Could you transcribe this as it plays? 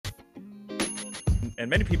And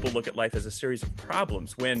many people look at life as a series of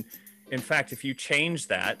problems when, in fact, if you change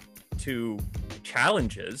that to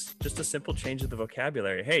challenges, just a simple change of the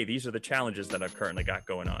vocabulary. Hey, these are the challenges that I've currently got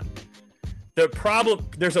going on. The problem,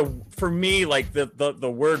 for me, like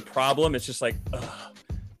the word problem, it's just like,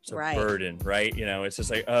 it's a burden, right? You know, it's just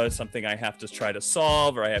like, it's something I have to try to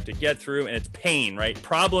solve or I have to get through, and it's pain, right?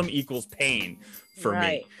 Problem equals pain for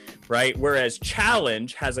me, right? Whereas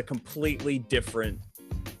challenge has a completely different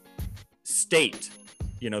state.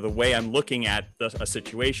 You know, the way I'm looking at a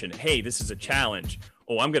situation. Hey, this is a challenge.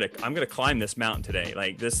 Oh, I'm gonna climb this mountain today.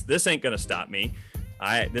 Like this ain't gonna stop me.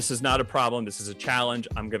 This is not a problem. This is a challenge.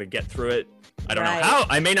 I'm gonna get through it. I don't know how.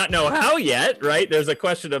 I may not know how yet, right? There's a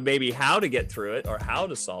question of maybe how to get through it or how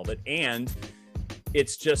to solve it. And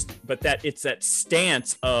it's that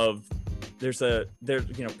stance of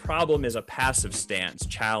problem is a passive stance.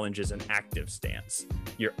 Challenge is an active stance.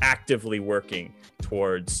 You're actively working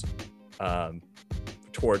towards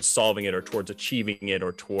solving it or towards achieving it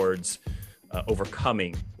or towards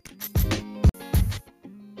overcoming.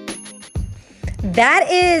 That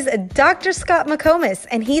is Dr. Scott McComas,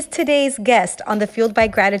 and he's today's guest on the Fueled by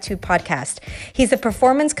Gratitude podcast. He's a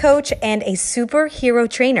performance coach and a superhero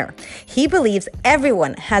trainer. He believes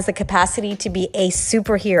everyone has the capacity to be a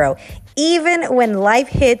superhero, even when life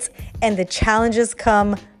hits and the challenges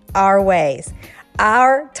come our ways.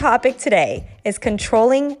 Our topic today is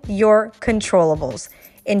controlling your controllables.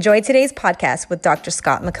 Enjoy today's podcast with Dr.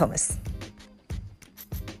 Scott McComas.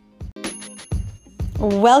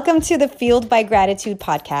 Welcome to the Fueled by Gratitude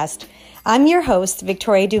podcast. I'm your host,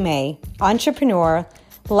 Victoria Dumais, entrepreneur,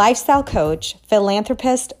 lifestyle coach,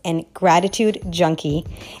 philanthropist, and gratitude junkie.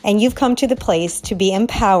 And you've come to the place to be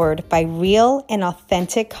empowered by real and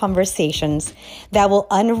authentic conversations that will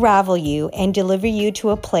unravel you and deliver you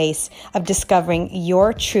to a place of discovering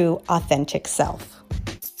your true authentic self.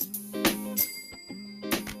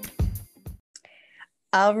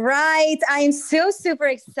 All right. I am so super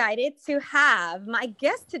excited to have my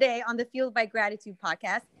guest today on the Fueled by Gratitude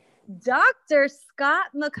podcast, Dr. Scott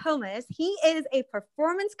McComas. He is a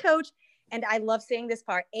performance coach, and I love saying this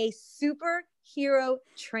part, a superhero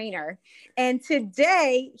trainer. And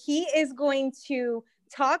today he is going to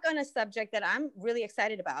talk on a subject that I'm really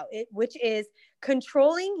excited about, which is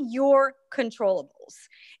controlling your controllables.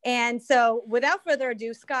 And so without further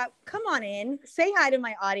ado, Scott, come on in, say hi to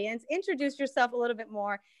my audience, introduce yourself a little bit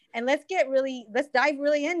more, and let's dive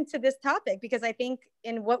really into this topic, because I think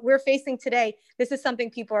in what we're facing today, this is something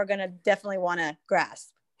people are going to definitely want to grasp.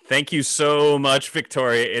 Thank you so much,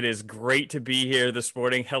 Victoria. It is great to be here this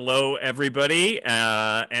morning. Hello, everybody.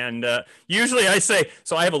 Usually I say,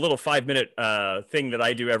 so I have a little 5-minute thing that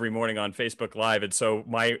I do every morning on Facebook Live. And so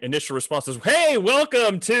my initial response is, hey,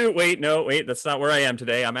 welcome to, wait, that's not where I am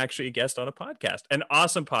today. I'm actually a guest on a podcast, an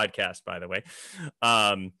awesome podcast, by the way.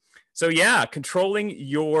 So yeah, controlling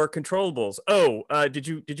your controllables. Oh, did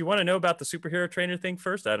you want to know about the superhero trainer thing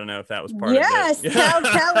first? I don't know if that was part of it. Yes,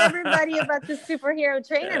 tell everybody about the superhero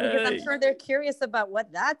trainer, because I'm sure they're curious about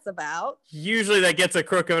what that's about. Usually that gets a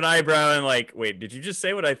crook of an eyebrow and like, wait, did you just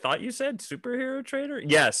say what I thought you said? Superhero trainer?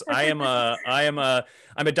 Yes, I'm a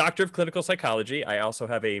doctor of clinical psychology. I also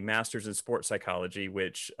have a master's in sports psychology,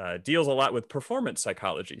 which deals a lot with performance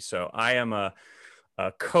psychology. So I am a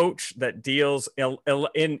coach that deals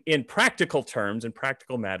in practical terms, in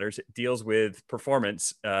practical matters, it deals with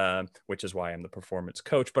performance, which is why I'm the performance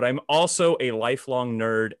coach. But I'm also a lifelong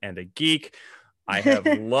nerd and a geek. I have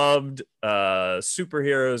loved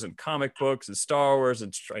superheroes and comic books and Star Wars,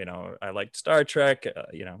 and I liked Star Trek,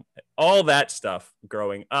 all that stuff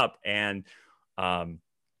growing up, and I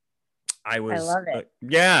love it.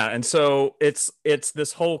 And so it's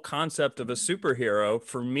this whole concept of a superhero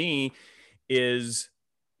for me is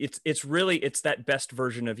it's that best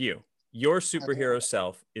version of you. Your superhero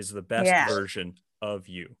self is the best version of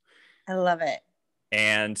you. I love it.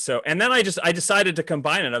 And then I decided to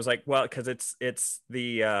combine it. I was like, well, because it's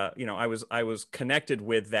the I was connected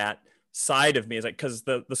with that side of me. It's like, because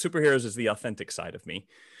the superheroes is the authentic side of me.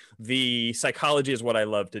 The psychology is what I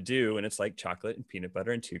love to do, and it's like chocolate and peanut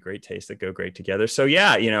butter and two great tastes that go great together. So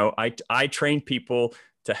yeah, I train people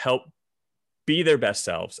to help be their best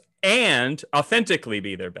selves and authentically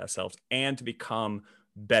be their best selves, and to become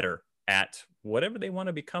better at whatever they want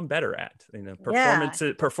to become better at.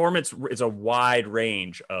 Performance is a wide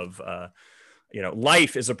range of,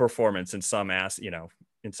 life is a performance in some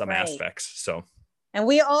aspects. So, and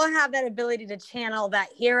we all have that ability to channel that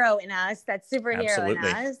hero in us, that superhero in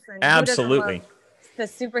us. And absolutely. The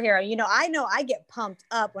superhero, I know I get pumped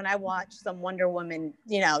up when I watch some Wonder Woman,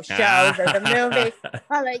 shows or the movie.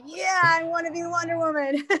 I'm like, yeah, I want to be Wonder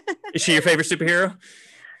Woman. Is she your favorite superhero?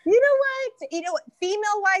 You know what?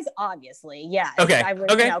 Female wise, obviously, yes. Okay. I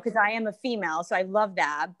would, Okay. because I am a female, so I love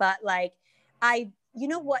that. But like, you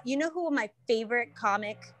know what? You know who my favorite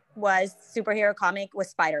comic was? Superhero comic was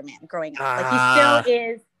Spider-Man growing up. Like, he still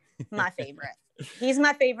is my favorite. He's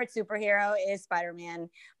my favorite superhero is Spider-Man.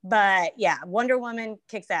 But yeah, Wonder Woman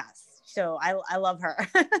kicks ass. So I love her.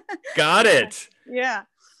 Got it. Yeah.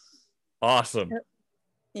 Awesome.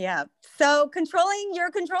 Yeah. So controlling your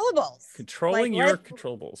controllables. Controlling your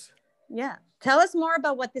controllables. Yeah. Tell us more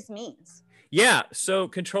about what this means. Yeah. So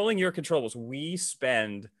controlling your controllables. We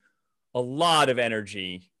spend a lot of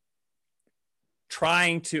energy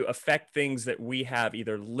trying to affect things that we have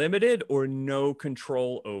either limited or no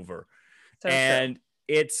control over. So and true.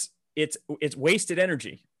 It's wasted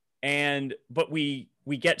energy. But we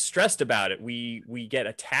get stressed about it. We get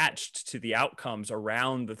attached to the outcomes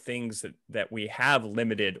around the things that we have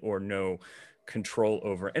limited or no control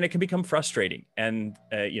over, and it can become frustrating. And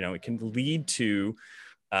it can lead to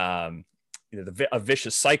a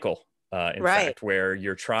vicious cycle. In fact, where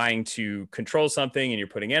you're trying to control something and you're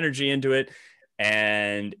putting energy into it,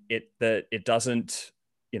 and it doesn't,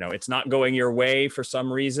 it's not going your way for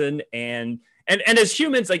some reason. And as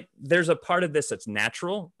humans, like, there's a part of this that's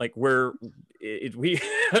natural. Like, we're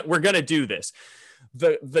going to do this.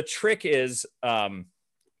 The trick is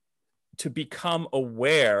to become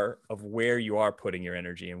aware of where you are putting your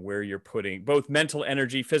energy and where you're putting both mental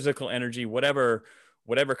energy, physical energy, whatever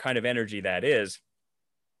kind of energy that is,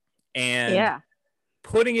 and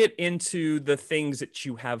putting it into the things that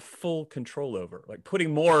you have full control over, like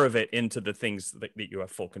putting more of it into the things that you have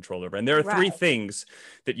full control over. And there are three things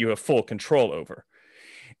that you have full control over,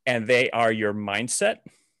 and they are your mindset,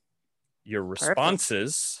 your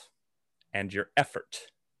responses, and your effort.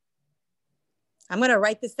 I'm going to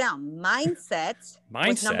write this down. Mindset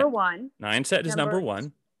was number one. Mindset is number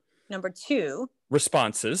one. Number two.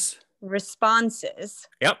 Responses.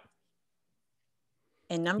 Yep.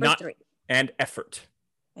 And number three. And effort.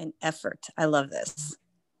 I love this.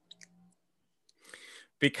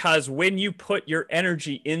 Because when you put your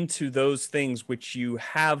energy into those things which you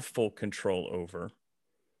have full control over,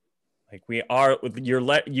 like or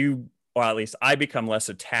at least I become less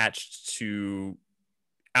attached to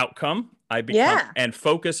outcome. I become and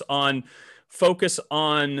focus on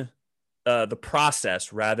the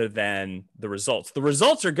process rather than the results. The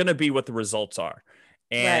results are going to be what the results are.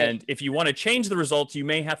 And if you want to change the results, you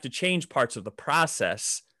may have to change parts of the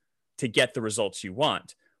process to get the results you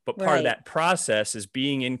want. But part of that process is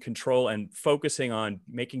being in control and focusing on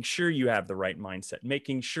making sure you have the right mindset,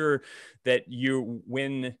 making sure that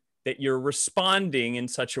you're responding in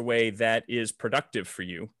such a way that is productive for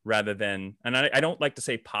you rather than, and I don't like to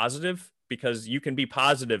say positive, because you can be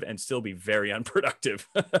positive and still be very unproductive.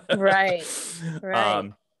 Right.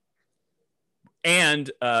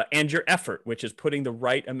 And your effort, which is putting the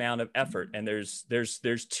right amount of effort. And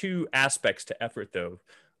there's two aspects to effort, though,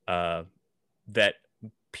 that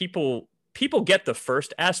people get the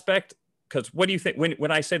first aspect. Because what do you think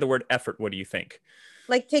when I say the word effort? What do you think?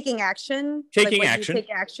 Like taking action. Taking action. You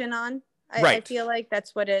take action on. I feel like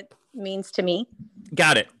that's what it means to me.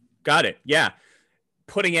 Got it. Yeah.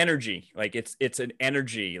 Putting energy, like it's an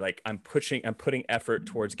energy, like I'm putting effort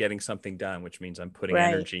towards getting something done, which means I'm putting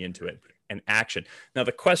energy into it and action. Now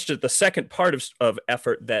the second part of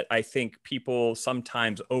effort that I think people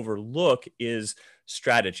sometimes overlook is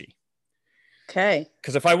strategy. Okay.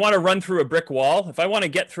 Because if I want to run through a brick wall, if I want to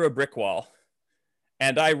get through a brick wall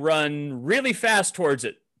and I run really fast towards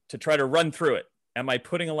it to try to run through it, am I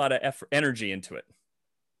putting a lot of energy into it?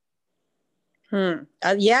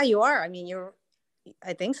 Yeah, you are. I mean,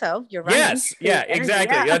 I think so. You're right. Yes. Yeah,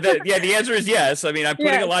 exactly. Yeah. The answer is yes. I mean, I'm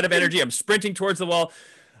putting a lot of energy. I'm sprinting towards the wall.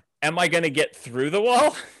 Am I going to get through the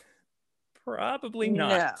wall? Probably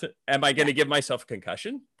not. No. Am I going to give myself a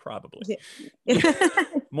concussion? Probably.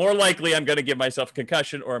 More likely, I'm going to give myself a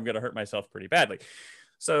concussion, or I'm going to hurt myself pretty badly.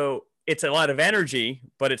 So it's a lot of energy,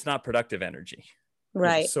 but it's not productive energy.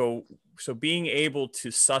 Right. So being able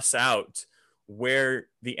to suss out where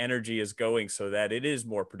the energy is going so that it is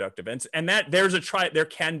more productive, and that there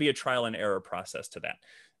can be a trial and error process to that.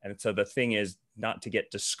 And so the thing is not to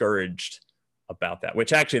get discouraged about that,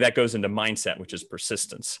 which actually that goes into mindset, which is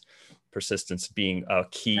persistence being a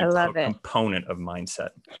key component of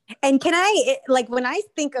mindset. And can I, like, when I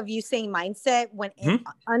think of you saying mindset,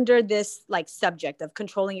 under this like subject of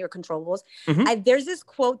controlling your controllables, there's this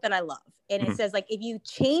quote that I love, and it says, like, if you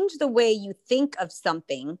change the way you think of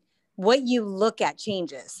something, what you look at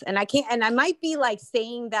changes. And I might be like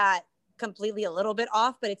saying that completely a little bit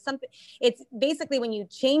off, but it's basically when you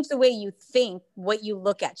change the way you think, what you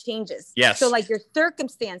look at changes. Yes. So like your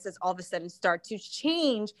circumstances all of a sudden start to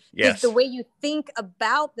change because Yes. the way you think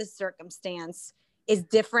about the circumstance is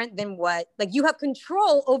different than what, like you have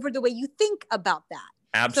control over the way you think about that.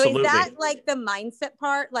 Absolutely. So is that like the mindset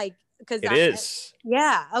part? Like, because it is.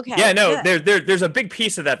 Yeah. Okay. Yeah, no, good. there's a big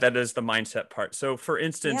piece of that is the mindset part. So for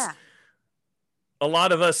instance, a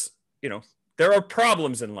lot of us, there are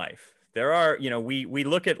problems in life. There are, we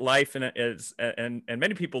look at life and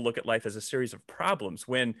many people look at life as a series of problems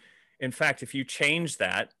when in fact, if you change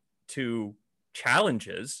that to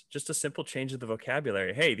challenges, just a simple change of the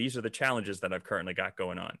vocabulary. Hey, these are the challenges that I've currently got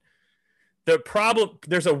going on. The problem,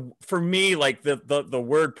 for me, like the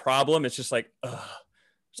word problem, it's just like,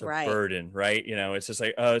 it's a burden, right? It's just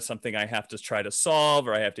like, it's something I have to try to solve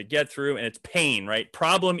or I have to get through, and it's pain, right?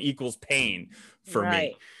 Problem equals pain for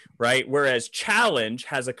me, right? Whereas challenge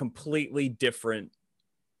has a completely different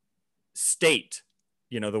state.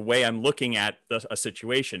 The way I'm looking at a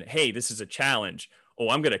situation. Hey, this is a challenge. Oh,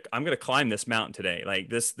 I'm gonna climb this mountain today. Like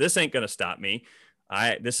this ain't gonna stop me.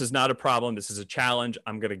 This is not a problem. This is a challenge.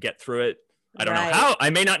 I'm gonna get through it. I don't know how. I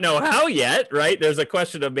may not know how yet, right? There's a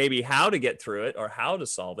question of maybe how to get through it or how to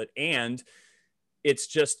solve it. And it's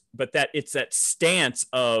just, but it's that stance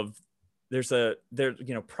of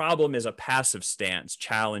problem is a passive stance.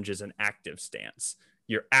 Challenge is an active stance.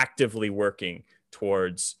 You're actively working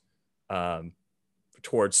towards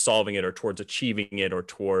solving it or towards achieving it or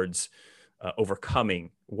towards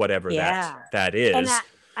overcoming whatever that is. And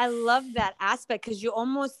I love that aspect because you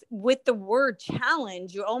almost, with the word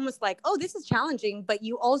challenge, you're almost like, oh, this is challenging, but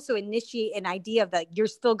you also initiate an idea of that you're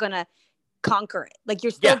still going to conquer it. Like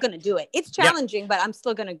you're still going to do it. It's challenging, but I'm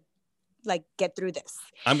still going to like get through this.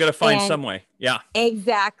 I'm going to find some way. Yeah,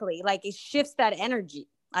 exactly. Like it shifts that energy,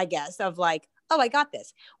 I guess, of like, oh, I got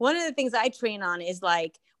this. One of the things I train on is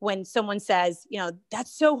like when someone says,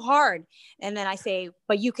 that's so hard. And then I say,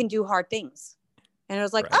 but you can do hard things. And it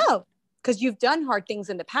was like, oh, because you've done hard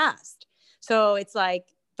things in the past. So it's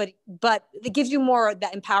like, but it gives you more of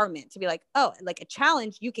that empowerment to be like, oh, like a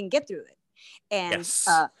challenge, you can get through it. And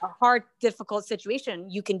a hard, difficult situation,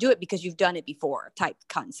 you can do it because you've done it before type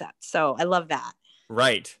concept. So I love that.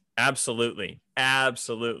 Right. Absolutely.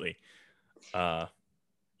 Absolutely. Yeah,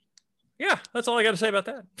 that's all I got to say about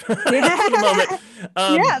that for the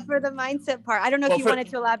moment. For the mindset part. I don't know if you wanted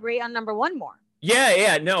to elaborate on number one more.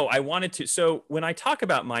 Yeah, no, I wanted to. So when I talk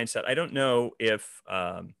about mindset, I don't know if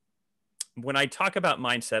when I talk about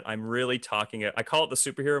mindset, I'm really talking, I call it the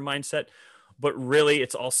superhero mindset, but really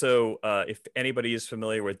it's also, if anybody is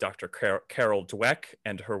familiar with Dr. Carol Dweck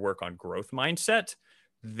and her work on growth mindset,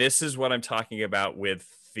 this is what I'm talking about with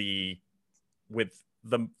the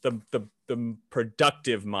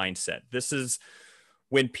productive mindset. This is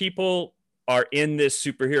when people are in this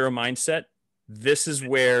superhero mindset, this is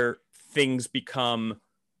where things become,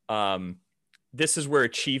 this is where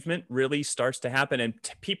achievement really starts to happen. And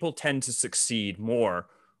people tend to succeed a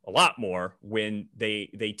lot more when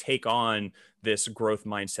they take on this growth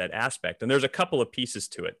mindset aspect. And there's a couple of pieces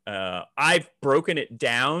to it. I've broken it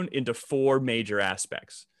down into 4 major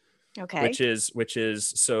aspects. Okay. Which is,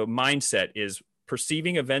 so mindset is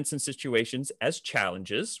perceiving events and situations as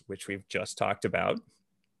challenges, which we've just talked about.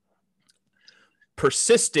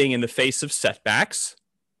 Persisting in the face of setbacks.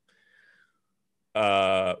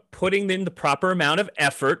 Putting in the proper amount of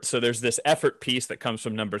effort. So there's this effort piece that comes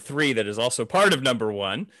from number 3 that is also part of number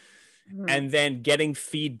 1. Mm-hmm. And then getting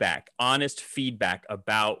feedback, honest feedback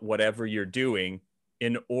about whatever you're doing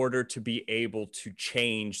in order to be able to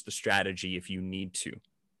change the strategy if you need to.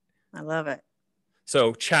 I love it.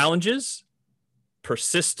 So challenges,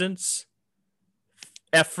 persistence,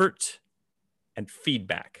 effort, and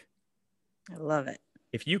feedback. I love it.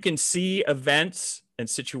 If you can see events and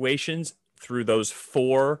situations through those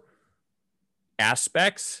 4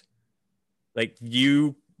 aspects, like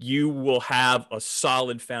you will have a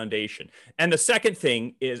solid foundation. And the second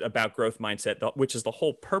thing is about growth mindset, which is the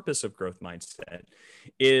whole purpose of growth mindset,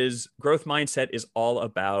 is growth mindset is all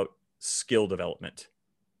about skill development.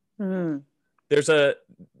 Mm. There's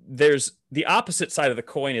the opposite side of the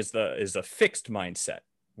coin is a fixed mindset,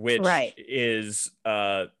 which is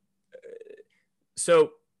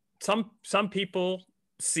so some people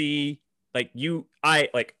see like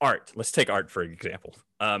art. Let's take art for example.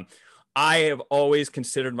 I have always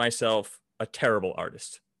considered myself a terrible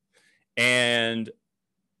artist, and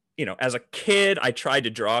as a kid, I tried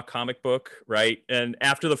to draw a comic book, right? And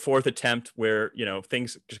after the 4th attempt where,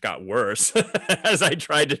 things just got worse as I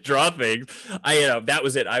tried to draw things, that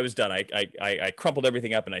was it. I was done. I crumpled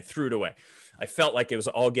everything up and I threw it away. I felt like it was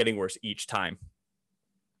all getting worse each time.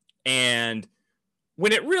 And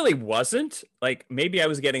when it really wasn't, like maybe I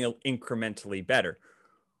was getting incrementally better,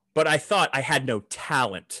 but I thought I had no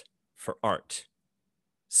talent for art.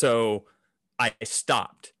 So I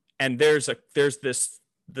stopped. And there's this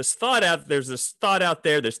thought out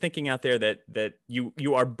there, there's thinking out there that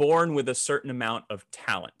you are born with a certain amount of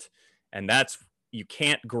talent, and that's, you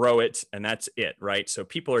can't grow it, and that's it, right? So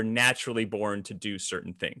people are naturally born to do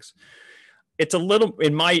certain things. It's a little,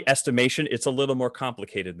 in my estimation, it's a little more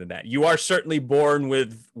complicated than that. You are certainly born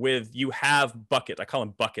with you have buckets. I call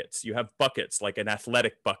them buckets. You have buckets like an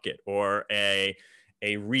athletic bucket or a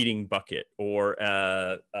reading bucket, or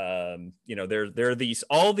there are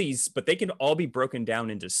all these, but they can all be broken down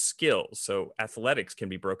into skills. So athletics can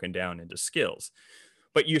be broken down into skills,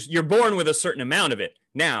 but you're born with a certain amount of it.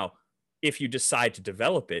 Now, if you decide to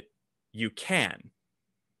develop it, you can.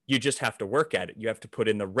 You just have to work at it. You have to put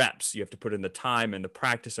in the reps. You have to put in the time and the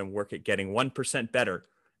practice and work at getting 1% better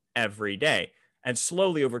every day. And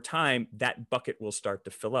slowly over time, that bucket will start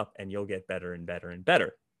to fill up and you'll get better and better and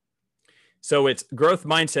better. So it's growth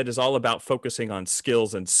mindset is all about focusing on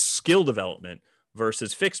skills and skill development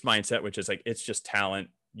versus fixed mindset, which is like, it's just talent.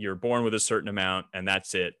 You're born with a certain amount and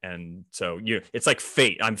that's it. And so it's like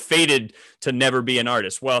fate. I'm fated to never be an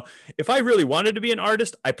artist. Well, if I really wanted to be an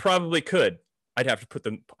artist, I probably could. I'd have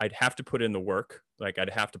to put in the work. Like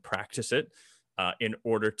I'd have to practice it in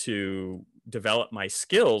order to develop my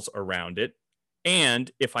skills around it. And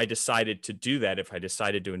if I decided to do that, if I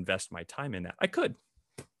decided to invest my time in that, I could.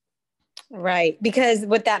 Right. Because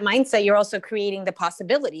with that mindset, you're also creating the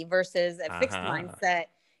possibility versus a fixed mindset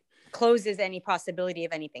closes any possibility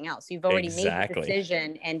of anything else. You've already made the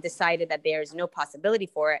decision and decided that there's no possibility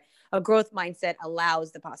for it. A growth mindset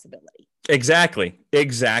allows the possibility. Exactly.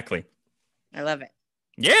 I love it.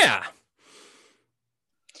 Yeah.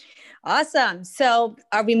 Awesome. So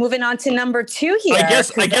are we moving on to number 2 here? I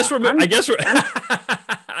guess we're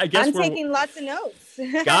I'm taking lots of notes.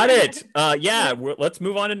 Got it. Yeah. Let's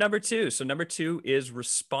move on to number 2. So number 2 is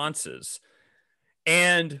responses.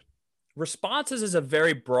 And responses is can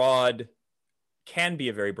be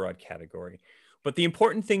a very broad category. But the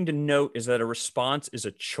important thing to note is that a response is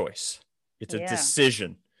a choice. It's a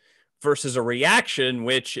decision versus a reaction,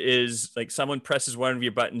 which is like someone presses one of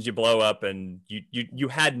your buttons, you blow up, and you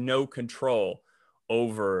had no control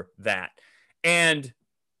over that. And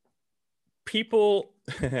people,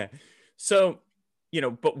 so,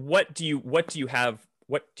 but what do you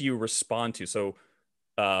respond to? So,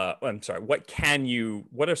 I'm sorry,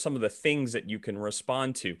 what are some of the things that you can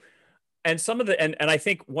respond to? And and I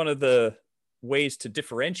think one of the ways to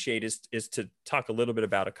differentiate is to talk a little bit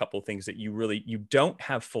about a couple of things that you don't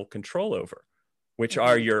have full control over, which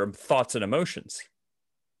are your thoughts and emotions.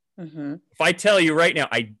 Mm-hmm. If I tell you right now,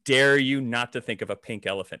 I dare you not to think of a pink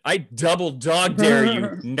elephant. I double dog dare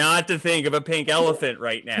you not to think of a pink elephant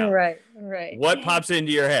right now. Right. What pops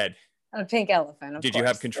into your head? A pink elephant. Did you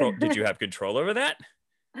have control? Did you have control over that?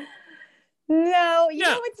 No, you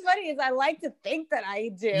know what's funny is I like to think that I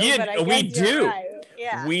do. Yeah, but I we do. Right.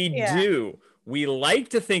 Yeah, we do. We like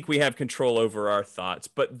to think we have control over our thoughts,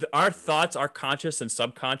 but our thoughts are conscious and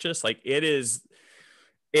subconscious. Like it's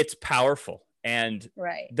powerful. And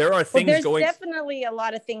there are things there's definitely a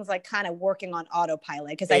lot of things like kind of working on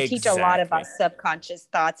autopilot, because I teach a lot about subconscious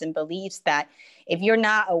thoughts and beliefs that if you're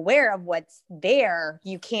not aware of what's there,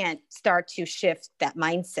 you can't start to shift that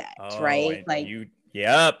mindset, right? Like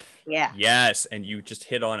Yep. Yeah. Yes. And you just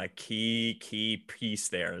hit on a key piece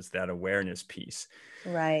there, is that awareness piece.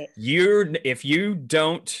 Right. If you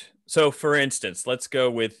don't, so for instance, let's go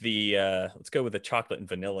with the chocolate and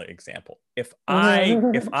vanilla example. If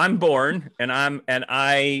I'm born and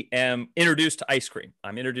I am introduced to ice cream,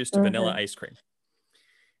 I'm introduced to vanilla ice cream.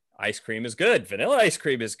 Ice cream is good. Vanilla ice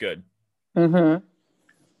cream is good. Mm-hmm.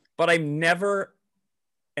 But I never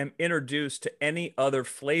am introduced to any other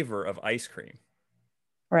flavor of ice cream.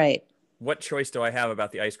 Right. What choice do I have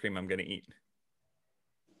about the ice cream I'm going to eat?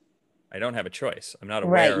 I don't have a choice. I'm not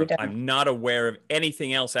aware. I'm not aware of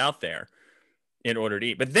anything else out there in order to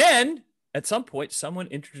eat. But then at some point, someone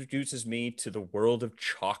introduces me to the world of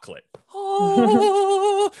chocolate.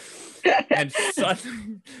 Oh! And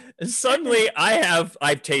suddenly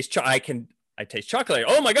I taste chocolate.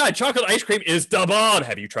 Oh my God, chocolate ice cream is the bomb.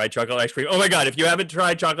 Have you tried chocolate ice cream? Oh my God, if you haven't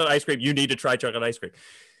tried chocolate ice cream, you need to try chocolate ice cream.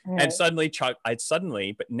 Right.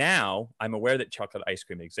 And but now I'm aware that chocolate ice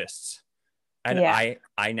cream exists. And I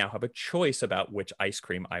now have a choice about which ice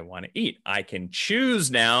cream I want to eat. I can choose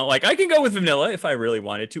now, like I can go with vanilla if I really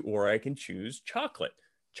wanted to, or I can choose chocolate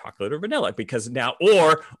or vanilla, because now,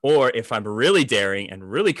 or if I'm really daring and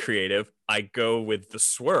really creative, I go with the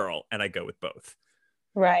swirl and I go with both.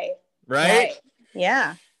 Right. Right?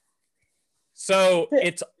 Yeah. So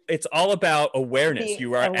it's all about awareness. The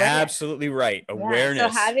You are awareness. absolutely right. Yeah.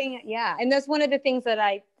 Awareness. So and that's one of the things that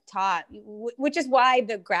I taught, which is why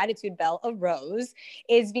the gratitude bell arose,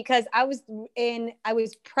 is because I was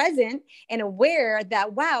present and aware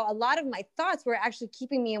that, wow, a lot of my thoughts were actually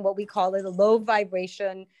keeping me in what we call a low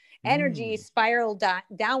vibration energy spiral,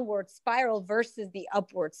 downward spiral versus the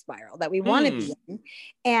upward spiral that we want to be in.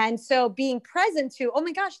 And so being present to, oh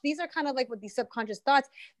my gosh, these are kind of like what these subconscious thoughts,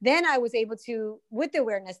 then I was able to, with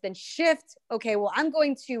awareness, then shift. Okay, well, I'm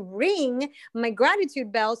going to ring my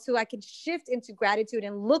gratitude bell so I can shift into gratitude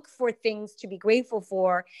and look for things to be grateful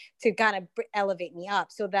for, to kind of elevate me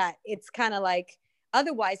up, so that it's kind of like,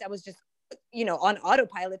 otherwise I was just, on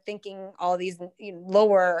autopilot, thinking all these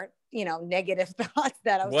lower, negative thoughts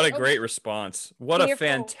that I was. What a great response. What a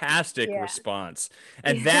fantastic response.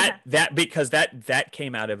 And that because that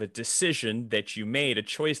came out of a decision that you made, a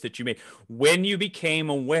choice that you made when you became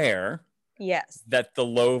aware that the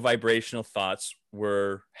low vibrational thoughts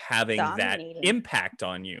were having that impact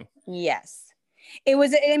on you. Yes. I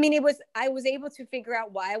was able to figure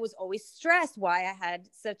out why I was always stressed, why I had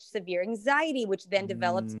such severe anxiety, which then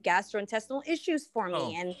developed gastrointestinal issues for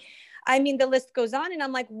me. And the list goes on, and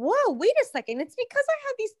I'm like, whoa, wait a second. It's because I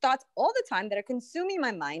have these thoughts all the time that are consuming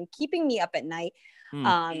my mind, keeping me up at night.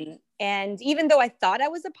 And even though I thought I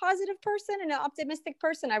was a positive person and an optimistic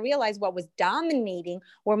person, I realized what was dominating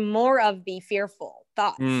were more of the fearful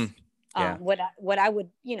thoughts. What I would,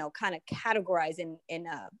 kind of categorize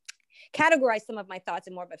categorize some of my thoughts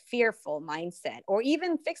in more of a fearful mindset, or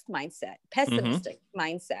even fixed mindset, pessimistic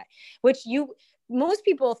mindset, which most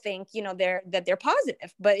people think, they're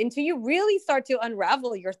positive, but until you really start to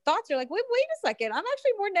unravel your thoughts, you're like, wait a second, I'm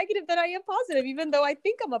actually more negative than I am positive, even though I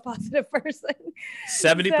think I'm a positive person.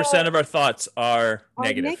 70% of our thoughts are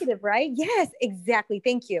negative, right? Yes, exactly.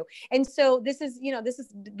 Thank you. And so this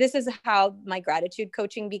is how my gratitude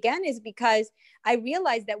coaching began, is because I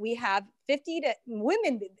realized that we have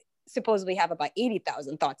women supposedly have about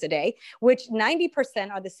 80,000 thoughts a day, which 90%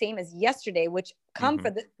 are the same as yesterday, which come for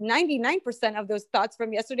the 99% of those thoughts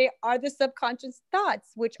from yesterday are the subconscious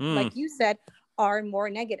thoughts, which, like you said, are more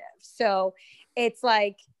negative. So it's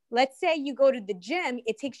like, let's say you go to the gym,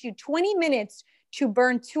 it takes you 20 minutes to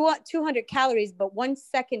burn 200 calories, but 1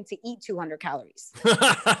 second to eat 200 calories.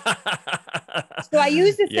 So I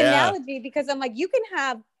use this analogy because I'm like, you can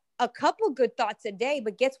have a couple good thoughts a day,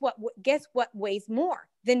 but guess what weighs more?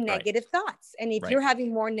 The negative thoughts. And if you're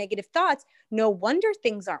having more negative thoughts, no wonder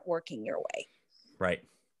things aren't working your way. Right.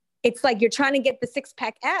 It's like you're trying to get the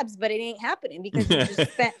 6-pack abs, but it ain't happening because you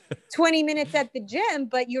just spent 20 minutes at the gym,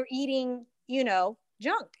 but you're eating,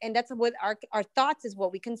 junk. And that's what our thoughts is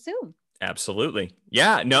what we consume. Absolutely.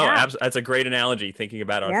 Yeah, no, that's a great analogy. Thinking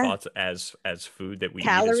about our thoughts as food that we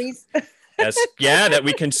calories. Eat that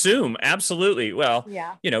we consume. Absolutely. Well,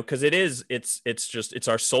 because it's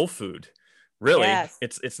our soul food. Really,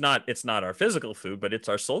 it's not our physical food, but it's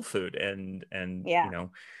our soul food, and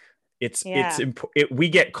we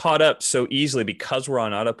get caught up so easily because we're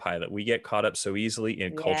on autopilot. We get caught up so easily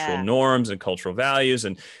in cultural norms and cultural values,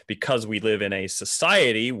 and because we live in a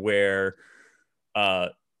society where,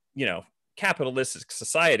 capitalistic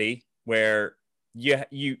society where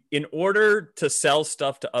you in order to sell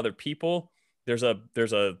stuff to other people, there's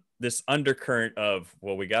this undercurrent of,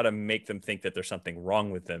 well, we got to make them think that there's something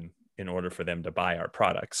wrong with them in order for them to buy our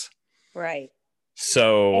products. Right.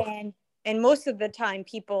 So, and most of the time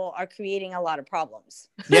people are creating a lot of problems.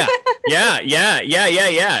 Yeah.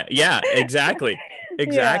 Exactly.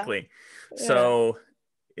 So,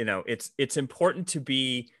 it's important to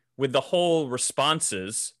be with the whole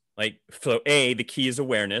responses, the key is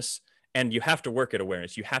awareness, and you have to work at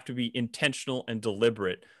awareness. You have to be intentional and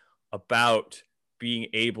deliberate about being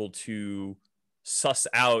able to suss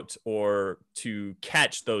out or to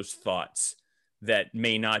catch those thoughts that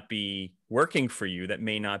may not be working for you, that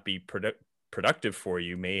may not be productive for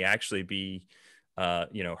you, may actually be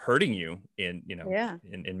hurting you in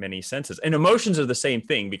many senses. And emotions are the same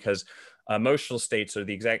thing, because emotional states are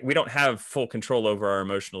we don't have full control over our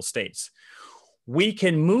emotional states. We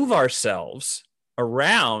can move ourselves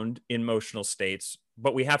around emotional states,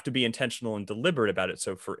 but we have to be intentional and deliberate about it.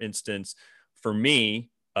 So for instance, for me,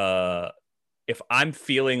 if I'm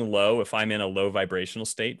feeling low, if I'm in a low vibrational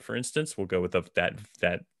state, for instance, we'll go with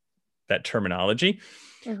that terminology.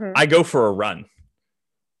 I go for a run,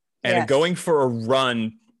 and going for a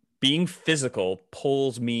run, being physical,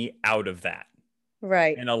 pulls me out of that.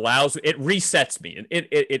 Right. And it resets me.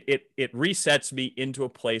 It resets me into a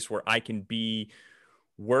place where I can be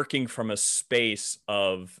working from a space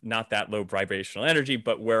of not that low vibrational energy,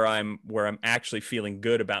 but where I'm actually feeling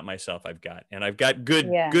good about myself. I've got good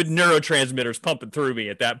neurotransmitters pumping through me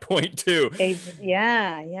at that point too.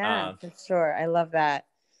 Yeah, for sure. I love that.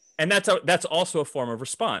 And that's also a form of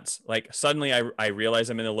response. Like suddenly I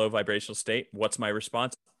realize I'm in a low vibrational state. What's my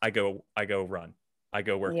response? I go run. I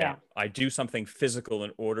go work out. I do something physical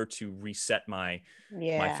in order to reset my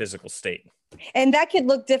physical state. And that could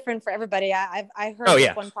look different for everybody. I heard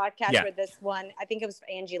this one podcast where this one, I think it was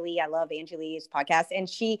Angie Lee. I love Angie Lee's podcast. And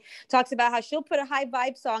she talks about how she'll put a high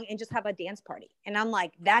vibe song and just have a dance party. And I'm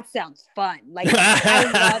like, that sounds fun. Like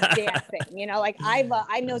I love dancing, you know, like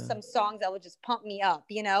I know some songs that will just pump me up,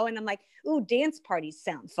 you know, and I'm like, ooh, dance parties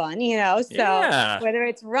sound fun, you know? So whether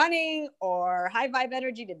it's running or high vibe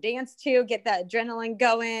energy to dance to, get that adrenaline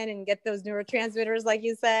going and get those neurotransmitters, like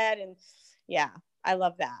you said. And I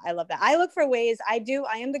love that. I look for ways. I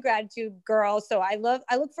am the gratitude girl. So I look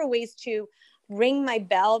for ways to ring my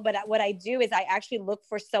bell. But what I do is I actually look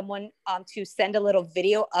for someone to send a little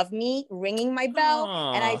video of me ringing my bell.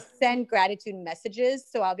 Aww. And I send gratitude messages.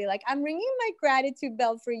 So I'll be like, I'm ringing my gratitude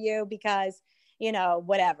bell for you because, you know,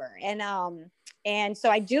 whatever. And so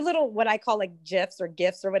I do little, what I call like GIFs or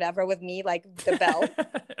GIFs or whatever with me, like the bell,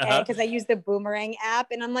 because I use the Boomerang app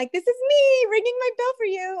and I'm like, this is me ringing my bell for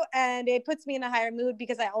you. And it puts me in a higher mood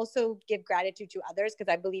because I also give gratitude to others. Cause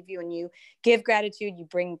I believe when you give gratitude, you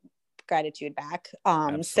bring gratitude back.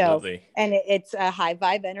 Absolutely. So, and it's a high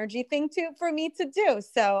vibe energy thing too, for me to do.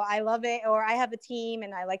 So I love it. Or I have a team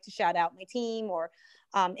and I like to shout out my team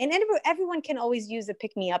and everyone can always use a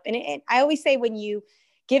pick me up. And I always say when you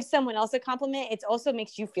give someone else a compliment, it also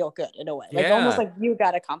makes you feel good in a way. Like almost like you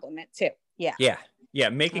got a compliment too. Yeah.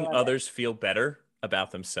 Making others feel better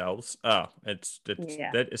about themselves. Oh, it's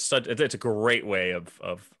a great way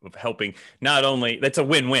of helping. Not only that's a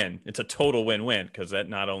win-win. It's a total win-win because that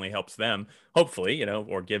not only helps them, hopefully, you know,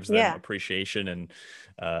 or gives them appreciation and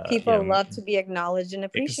people love to be acknowledged and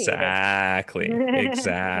appreciated. Exactly.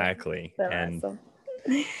 Awesome.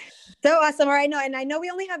 So awesome. All right. No, and I know we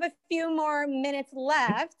only have a few more minutes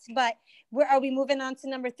left, but are we moving on to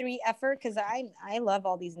number 3, effort? Because I love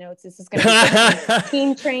all these notes. This is going to be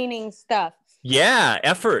team training stuff. Yeah,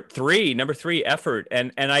 effort. Number 3, effort.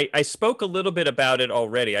 And I spoke a little bit about it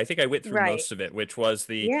already. I think I went through most of it, which was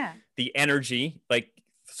the energy. Like,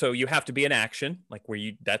 so you have to be in action, like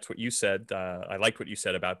that's what you said. I liked what you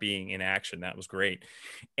said about being in action. That was great.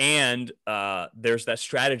 And there's that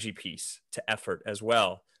strategy piece to effort as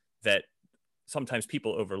well that sometimes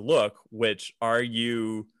people overlook, which are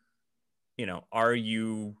you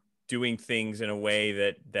doing things in a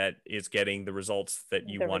way that is getting the results that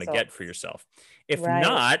you want to get for yourself? If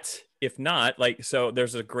not, like, so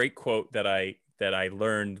there's a great quote that I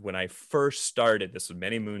learned when I first started, this was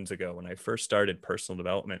many moons ago, when I first started personal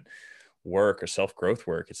development work or self-growth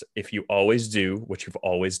work. It's, if you always do what you've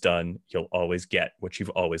always done, you'll always get what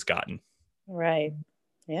you've always gotten. Right.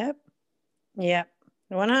 Yep.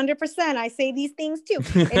 100%. I say these things too.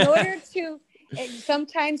 In order to,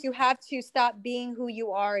 sometimes you have to stop being who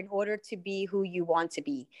you are in order to be who you want to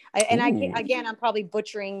be. I'm probably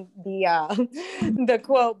butchering the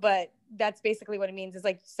quote, but that's basically what it means. It's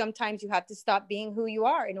like, sometimes you have to stop being who you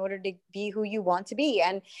are in order to be who you want to be.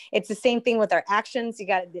 And it's the same thing with our actions.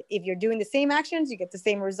 If you're doing the same actions, you get the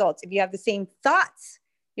same results. If you have the same thoughts,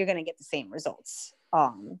 you're going to get the same results.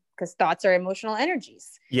 Because thoughts are emotional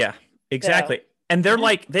energies. Yeah, exactly. So, and they're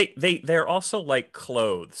like, they're also like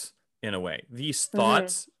clothes in a way. These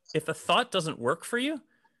thoughts, if a thought doesn't work for you,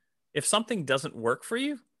 if something doesn't work for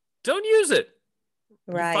you, don't use it.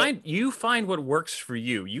 Right. You find what works for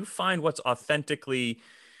you. You find what's authentically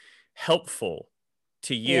helpful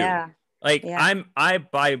to you. Yeah. Like I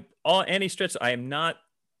by all any stretch, I am not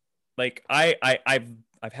like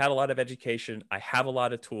I've had a lot of education. I have a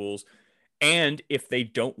lot of tools. And if they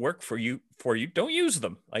don't work for you, don't use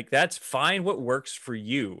them. Like, that's fine. What works for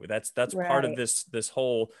you. That's part of this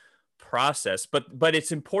whole process. But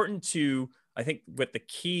it's important to, I think what the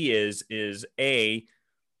key is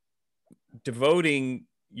devoting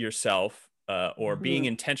yourself or being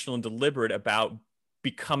intentional and deliberate about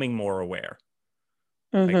becoming more aware.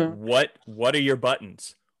 Like, what are your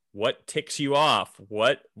buttons? What ticks you off?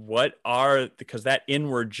 Because that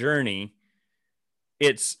inward journey,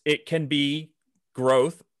 it can be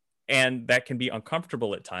growth, and that can be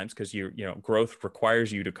uncomfortable at times because growth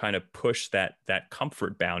requires you to kind of push that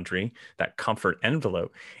comfort boundary, that comfort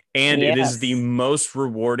envelope. And it is the most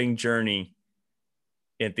rewarding journey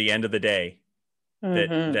at the end of the day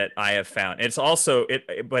that I have found. It's also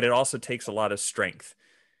but it also takes a lot of strength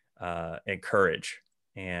and courage.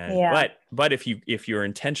 And but if you're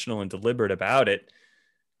intentional and deliberate about it,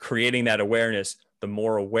 creating that awareness, the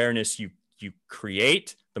more awareness you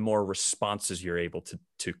create, the more responses you're able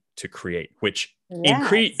to create, which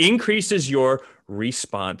increases your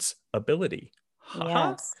response ability.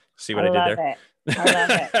 Yes. See what I did there? I love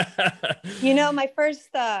it. You know, my first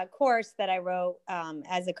course that I wrote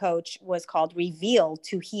as a coach was called Reveal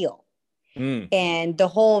to Heal. And the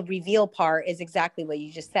whole reveal part is exactly what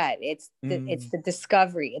you just said. It's the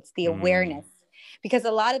discovery. It's the awareness. Because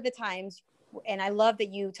a lot of the times, and I love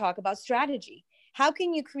that you talk about strategy. How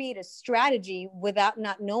can you create a strategy without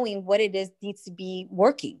not knowing what it is needs to be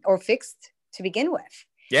working or fixed to begin with?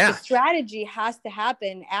 Yeah. The strategy has to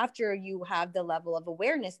happen after you have the level of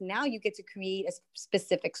awareness. Now you get to create a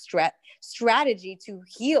specific strategy to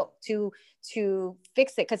heal, to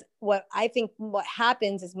fix it. Because what I think what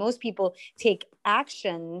happens is most people take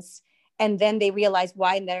actions and then they realize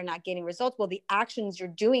why they're not getting results. Well, the actions you're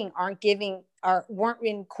doing weren't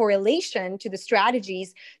in correlation to the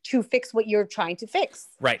strategies to fix what you're trying to fix.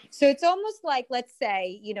 Right. So it's almost like, let's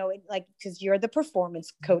say, you know, like, because you're the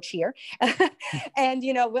performance coach here, and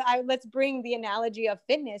you know, let's bring the analogy of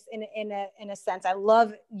fitness in a sense. I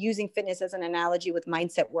love using fitness as an analogy with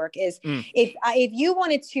mindset work. Is if you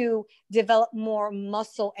wanted to develop more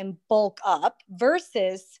muscle and bulk up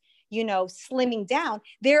versus, you know, slimming down,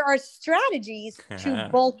 there are strategies to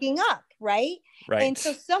bulking up, right? Right. And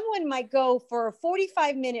so someone might go for a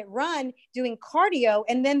 45-minute run doing cardio,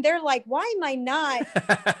 and then they're like, why am I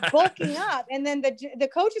not bulking up? And then the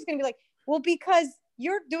coach is going to be like, well, because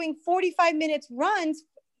you're doing 45 minutes runs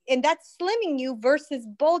and that's slimming you versus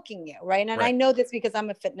bulking you, right? And I know this because I'm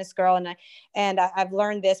a fitness girl, and I've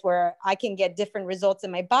learned this where I can get different results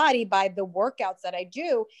in my body by the workouts that I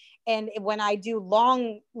do. And when I do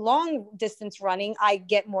long distance running, I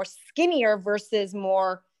get more skinnier versus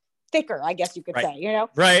more thicker, I guess you could say, you know?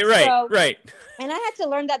 Right. And I had to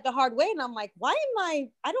learn that the hard way. And I'm like, why am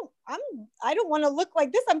I don't want to look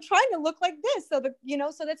like this. I'm trying to look like this. So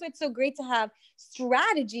so that's why it's so great to have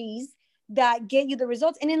strategies that get you the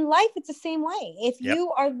results. And in life, it's the same way. If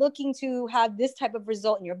you are looking to have this type of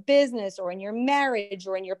result in your business or in your marriage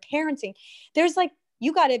or in your parenting, there's like,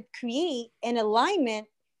 you got to create an alignment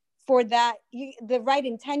for that, the right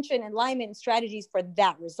intention, alignment, and strategies for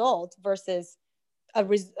that result versus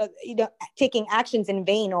taking actions in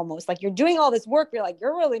vain, almost like you're doing all this work. You're like,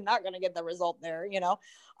 you're really not going to get the result there,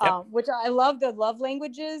 which I love the love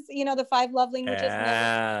languages, the 5 love languages,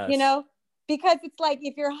 because it's like,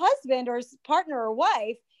 if your husband or partner or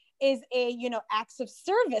wife is acts of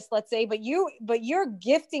service, let's say, but you're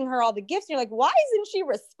gifting her all the gifts. And you're like, why isn't she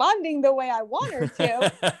responding the way I want her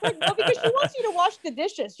to? Like, well, because she wants you to wash the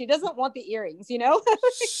dishes. She doesn't want the earrings,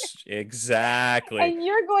 Exactly. And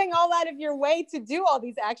you're going all out of your way to do all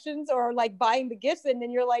these actions or like buying the gifts. And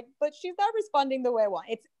then you're like, but she's not responding the way I want.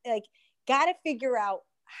 It's like, got to figure out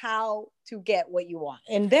how to get what you want.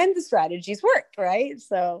 And then the strategies work, right?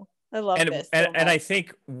 So I love this. And I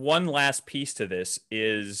think one last piece to this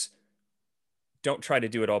is, don't try to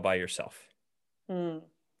do it all by yourself.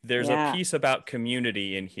 There's a piece about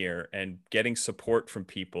community in here and getting support from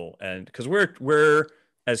people. And because we're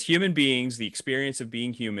as human beings, the experience of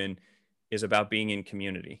being human is about being in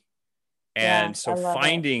community. And so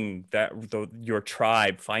finding your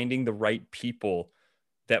tribe, finding the right people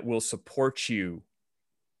that will support you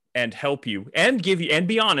and help you and give you and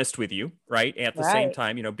be honest with you, right? At the same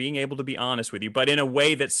time, being able to be honest with you, but in a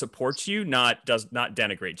way that supports you, does not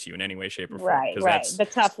denigrates you in any way, shape, or form. Right. That's the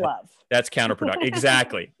tough love. That's counterproductive.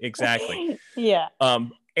 Exactly. Yeah.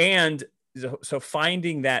 And so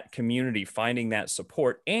finding that community, finding that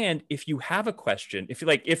support. And if you have a question,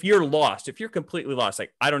 if you're lost, if you're completely lost,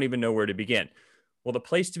 like, I don't even know where to begin. Well, the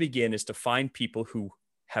place to begin is to find people who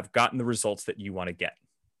have gotten the results that you want to get.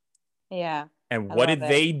 Yeah. And what did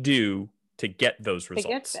they do to get those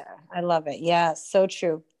results? To get there. I love it. Yeah. So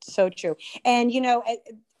true. So true. And,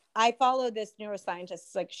 I follow this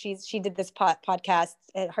neuroscientist, like she did this podcast.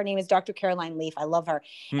 Her name is Dr. Caroline Leaf. I love her.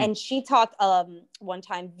 And she talked one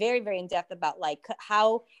time very, very in depth about like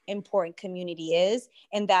how important community is,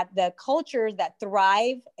 and that the cultures that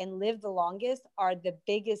thrive and live the longest are the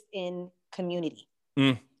biggest in community,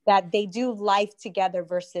 that they do life together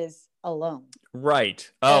versus alone.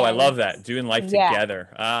 Right. Oh, I love that. Doing life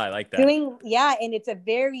together. I like that. And it's a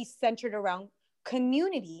very centered around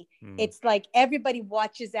community. It's like everybody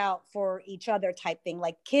watches out for each other type thing.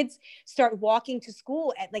 Like kids start walking to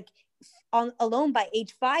school at alone by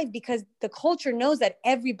age 5 because the culture knows that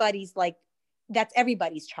everybody's like, that's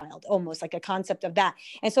everybody's child, almost like a concept of that.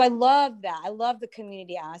 And so I love that. I love the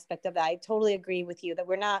community aspect of that. I totally agree with you that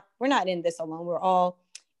we're not in this alone. We're all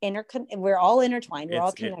intertwined. We're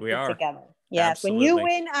all connected together. Yes. When you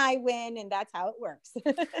win, I win. And that's how it works.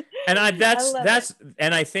 And that's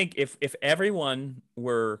and I think if everyone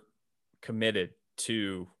were committed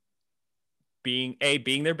to being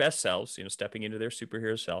their best selves, stepping into their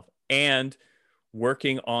superhero self, and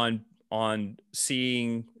working on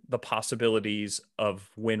seeing the possibilities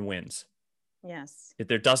of win-wins. Yes.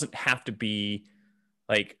 There doesn't have to be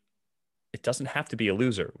it doesn't have to be a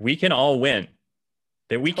loser. We can all win.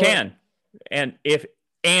 That we can. And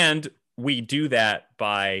we do that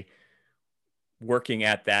by working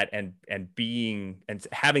at that and being and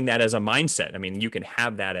having that as a mindset. I mean, you can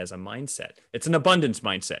have that as a mindset. It's an abundance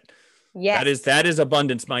mindset. Yes. That is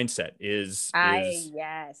abundance mindset is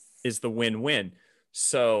the win-win.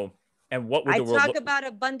 So, and what would the world talk about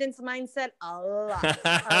abundance mindset a lot,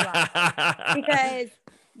 because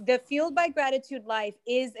the Fueled by Gratitude life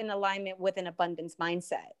is in alignment with an abundance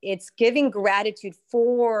mindset. It's giving gratitude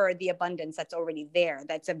for the abundance that's already there,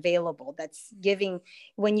 that's available, that's giving.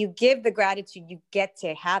 When you give the gratitude, you get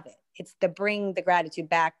to have it. It's the bring the gratitude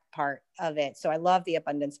back part of it. So I love the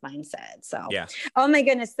abundance mindset. So, yeah. Oh my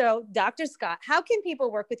goodness. So Dr. Scott, how can people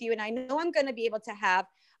work with you? And I know I'm going to be able to have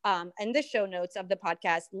in the show notes of the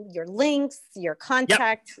podcast, your links, your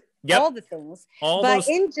contact, all the things.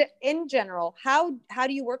 In general, how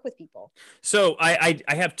do you work with people? So I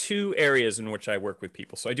have two areas in which I work with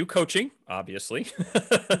people. So I do coaching, obviously.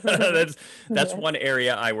 That's one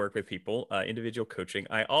area I work with people, individual coaching.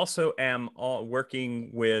 I also am working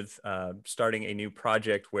with starting a new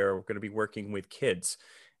project where we're going to be working with kids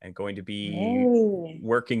and going to be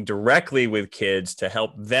working directly with kids to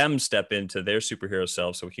help them step into their superhero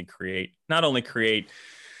selves, so we can not only create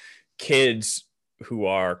kids who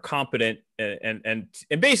are competent and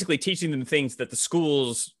basically teaching them things that the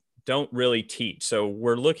schools don't really teach. So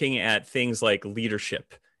we're looking at things like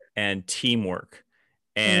leadership and teamwork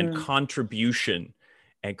and contribution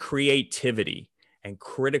and creativity and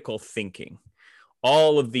critical thinking.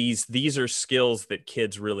 All of these are skills that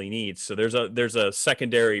kids really need. So there's a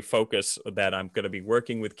secondary focus that I'm going to be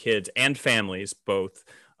working with kids and families both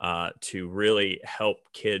to really help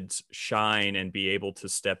kids shine and be able to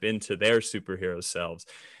step into their superhero selves,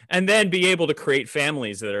 and then be able to create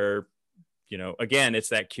families that are, again, it's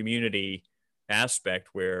that community aspect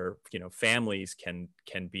where, families can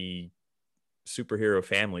be superhero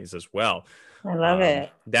families as well. I love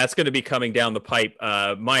it. That's going to be coming down the pipe.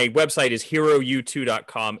 My website is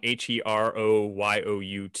heroyou2.com,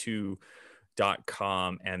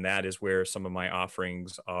 HEROYOU2.com. And that is where some of my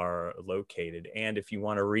offerings are located. And if you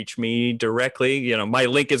want to reach me directly, my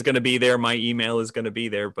link is going to be there. My email is going to be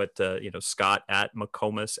there, but Scott at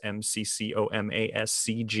McComas,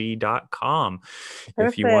 McComascg.com.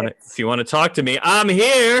 If you want to talk to me, I'm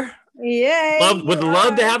here. Yay. Would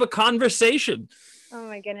love to have a conversation. Oh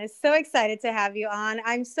my goodness. So excited to have you on.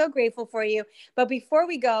 I'm so grateful for you. But before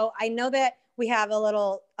we go, I know that we have a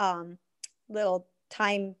little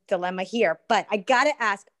time dilemma here, but I got to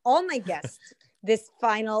ask all my guests this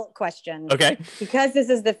final question. Okay. Because this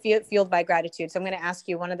is the Fueled by Gratitude. So I'm going to ask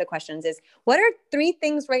you, one of the questions is, what are 3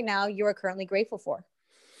 things right now you are currently grateful for?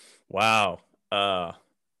 Wow.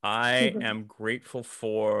 I am grateful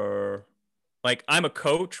for, I'm a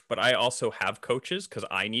coach, but I also have coaches because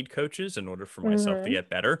I need coaches in order for myself to get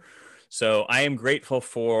better. So I am grateful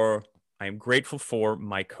for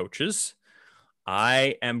my coaches.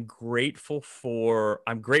 I'm very grateful for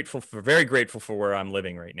where I'm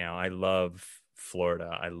living right now. I love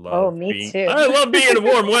Florida. I love being in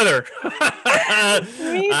warm weather.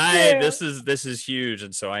 Me too. This is huge.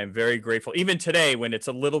 And so I am very grateful. Even today, when it's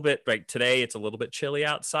a little bit today, it's a little bit chilly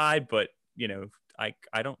outside, but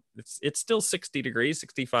it's still 60 degrees,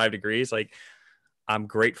 65 degrees. I'm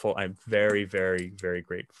grateful. I'm very, very, very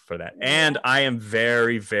grateful for that. And I am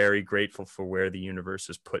very, very grateful for where the universe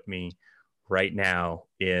has put me right now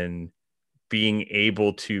in being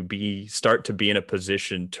able to start to be in a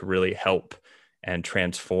position to really help and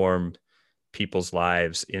transform people's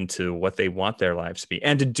lives into what they want their lives to be,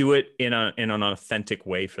 and to do it in an authentic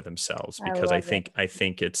way for themselves. Because I think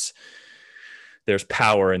there's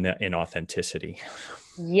power in authenticity.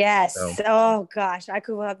 Yes. So. Oh gosh,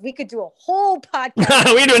 we could do a whole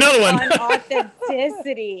podcast. We do another one on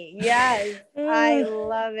authenticity. Yes. I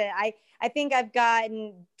love it. I think I've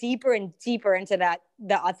gotten deeper and deeper into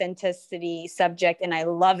the authenticity subject, and I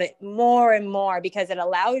love it more and more because it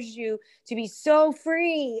allows you to be so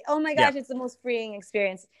free. Oh my gosh, It's the most freeing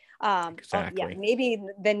experience. Exactly. Maybe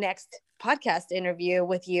the next podcast interview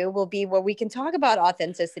with you will be where we can talk about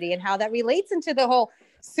authenticity and how that relates into the whole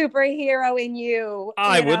superhero in you.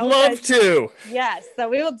 I would love to. Yes. So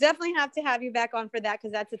we will definitely have to have you back on for that,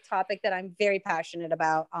 because that's a topic that I'm very passionate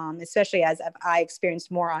about, especially as I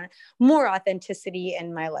experienced more authenticity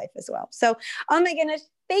in my life as well. So, oh my goodness,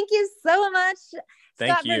 thank you so much.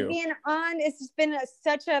 Scott, for being on. It's been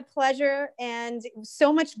such a pleasure, and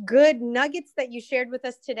so much good nuggets that you shared with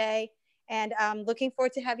us today. And I'm looking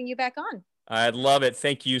forward to having you back on. I'd love it.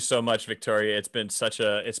 Thank you so much, Victoria. It's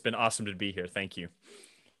been awesome to be here. Thank you.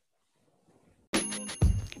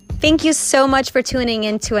 Thank you so much for tuning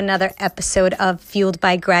in to another episode of Fueled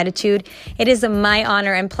by Gratitude. It is my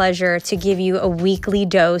honor and pleasure to give you a weekly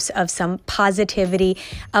dose of some positivity,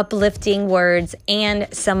 uplifting words, and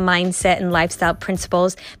some mindset and lifestyle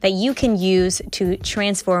principles that you can use to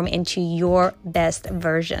transform into your best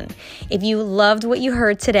version. If you loved what you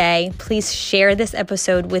heard today, please share this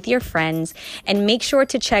episode with your friends, and make sure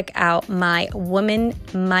to check out my woman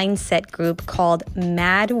mindset group called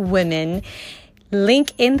Mad Women.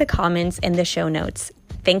 Link in the comments in the show notes.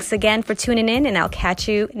 Thanks again for tuning in, and I'll catch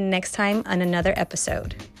you next time on another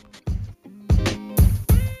episode.